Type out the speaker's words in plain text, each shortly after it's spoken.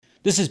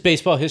This is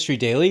Baseball History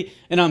Daily,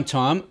 and I'm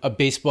Tom, a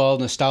baseball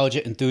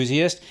nostalgia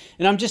enthusiast,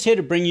 and I'm just here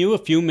to bring you a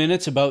few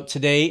minutes about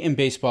today in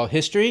baseball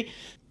history.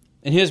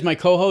 And here's my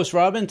co-host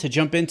Robin to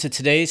jump into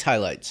today's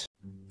highlights.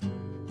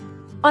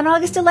 On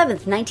August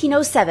 11th,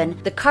 1907,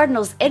 the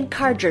Cardinals' Ed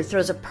Carger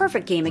throws a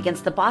perfect game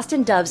against the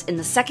Boston Doves in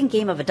the second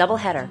game of a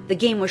doubleheader. The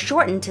game was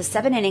shortened to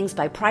 7 innings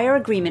by prior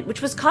agreement,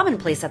 which was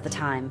commonplace at the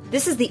time.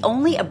 This is the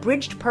only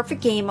abridged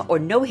perfect game or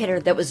no-hitter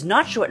that was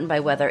not shortened by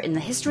weather in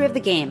the history of the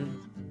game.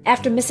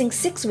 After missing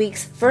 6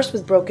 weeks, first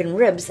with broken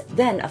ribs,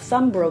 then a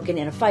thumb broken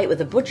in a fight with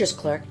a butcher's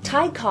clerk,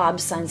 Ty Cobb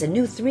signs a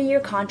new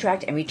 3-year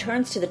contract and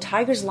returns to the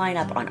Tigers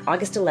lineup on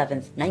August 11,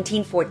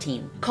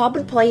 1914. Cobb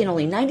would play in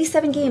only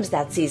 97 games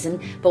that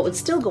season, but would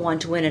still go on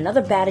to win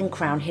another batting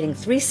crown, hitting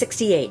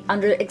 .368.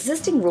 Under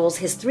existing rules,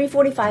 his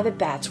 .345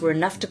 at-bats were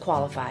enough to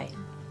qualify.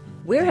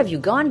 Where have you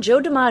gone, Joe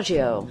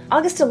DiMaggio?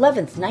 August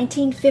 11th,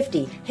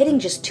 1950, hitting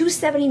just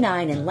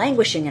 .279 and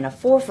languishing in a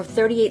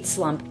 4-for-38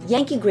 slump,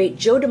 Yankee great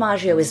Joe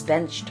DiMaggio is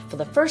benched for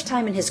the first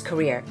time in his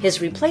career.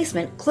 His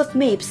replacement, Cliff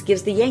Mapes,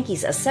 gives the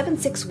Yankees a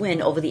 7-6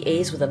 win over the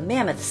A's with a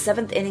mammoth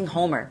 7th-inning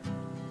homer.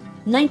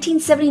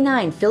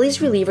 1979,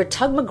 Phillies reliever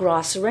Tug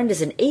McGraw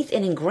surrenders an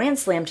 8th-inning grand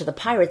slam to the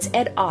Pirates'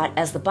 Ed Ott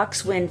as the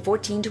Bucks win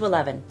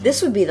 14-11.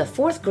 This would be the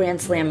 4th grand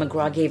slam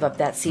McGraw gave up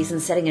that season,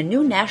 setting a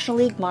new National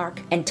League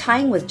mark and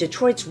tying with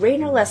Detroit's Ray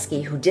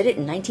Nerlesky, who did it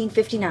in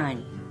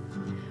 1959.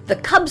 The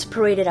Cubs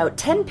paraded out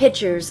 10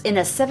 pitchers in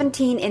a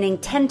 17-inning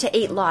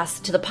 10-8 loss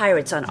to the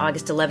Pirates on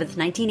August 11,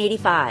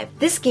 1985.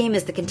 This game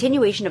is the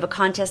continuation of a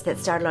contest that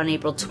started on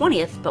April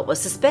 20th but was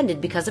suspended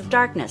because of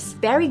darkness.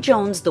 Barry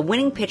Jones, the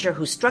winning pitcher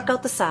who struck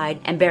out the side,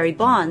 and Barry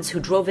Bonds,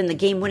 who drove in the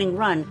game-winning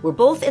run, were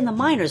both in the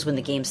minors when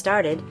the game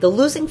started. The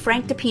losing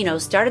Frank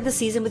DiPino started the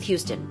season with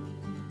Houston.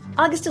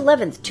 August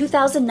 11th,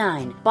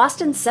 2009,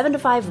 Boston's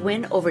 7-5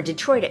 win over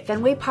Detroit at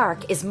Fenway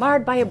Park is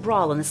marred by a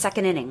brawl in the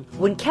second inning.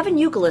 When Kevin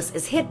Youkilis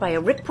is hit by a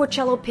Rick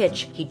Porcello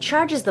pitch, he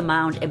charges the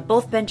mound and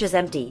both benches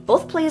empty.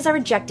 Both players are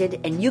ejected,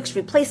 and Uke's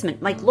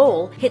replacement, Mike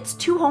Lowell, hits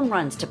 2 home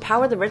runs to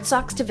power the Red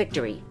Sox to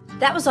victory.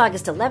 That was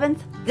August 11th,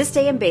 this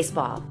day in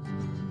baseball.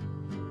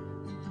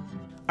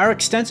 Our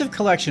extensive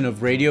collection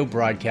of radio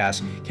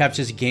broadcasts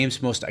captures the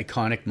game's most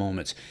iconic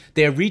moments.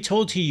 They are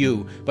retold to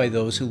you by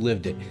those who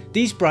lived it.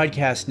 These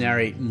broadcasts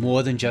narrate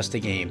more than just a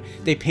game.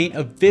 They paint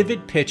a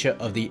vivid picture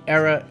of the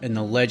era and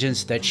the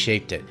legends that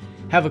shaped it.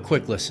 Have a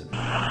quick listen.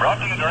 Brought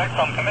to you direct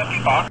from Committee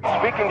Park.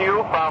 Speaking to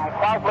you from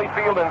Crosley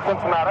Field in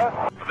Cincinnati.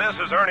 This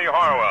is Ernie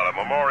Harwell at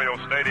Memorial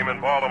Stadium in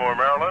Baltimore,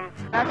 Maryland.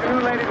 Good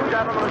afternoon, ladies and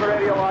gentlemen of the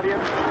radio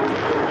audience.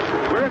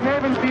 We're at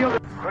Navin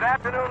Field. Good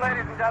afternoon,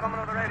 ladies and gentlemen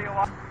of the radio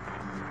audience.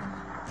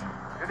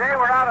 Today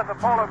we're out at the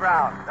Polo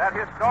Grounds, that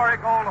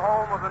historic old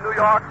home of the New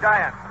York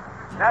Giants,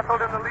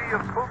 nestled in the lee of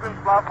Coogan's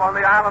Bluff on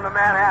the island of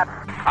Manhattan.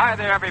 Hi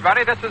there,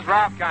 everybody. This is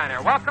Ralph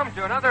Kiner. Welcome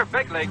to another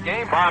big league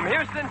game from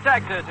Houston,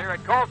 Texas, here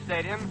at Colt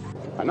Stadium.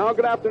 And now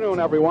good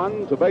afternoon,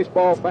 everyone, to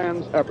baseball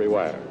fans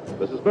everywhere.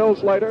 This is Bill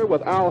Slater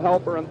with Al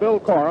Helper and Bill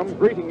Corum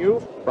greeting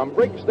you from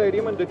Briggs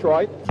Stadium in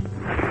Detroit.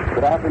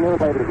 Good afternoon,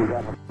 ladies and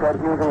gentlemen.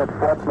 Welcome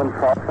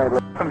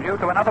you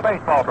to another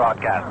baseball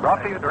broadcast,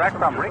 brought to you direct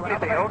from Wrigley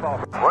Field.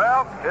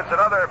 Well, it's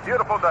another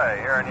beautiful day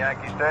here in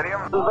Yankee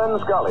Stadium. This is Ben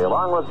Scully,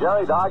 along with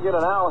Jerry Doggett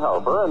and Al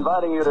Helper,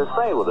 inviting you to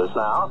stay with us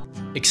now.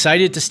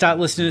 Excited to start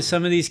listening to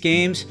some of these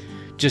games?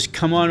 Just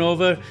come on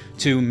over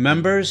to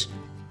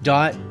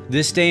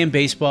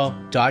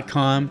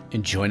members.thisdayinbaseball.com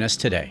and join us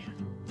today.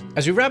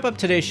 As we wrap up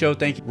today's show,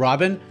 thank you,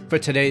 Robin, for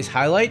today's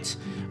highlights.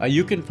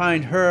 You can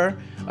find her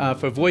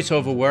for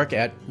voiceover work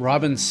at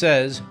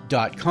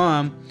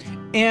robinsays.com.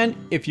 And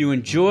if you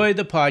enjoy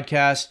the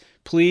podcast,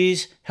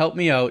 please help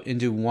me out and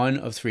do one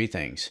of 3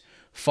 things.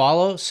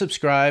 Follow,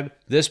 subscribe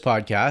this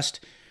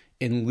podcast,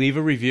 and leave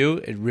a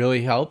review. It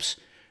really helps.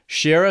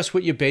 Share us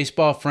with your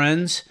baseball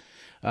friends.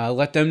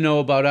 Let them know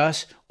about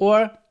us.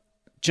 Or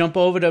jump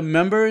over to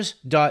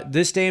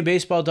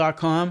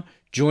members.thisdayinbaseball.com.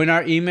 Join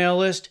our email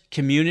list,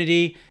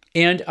 community,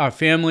 and our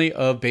family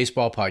of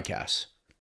baseball podcasts.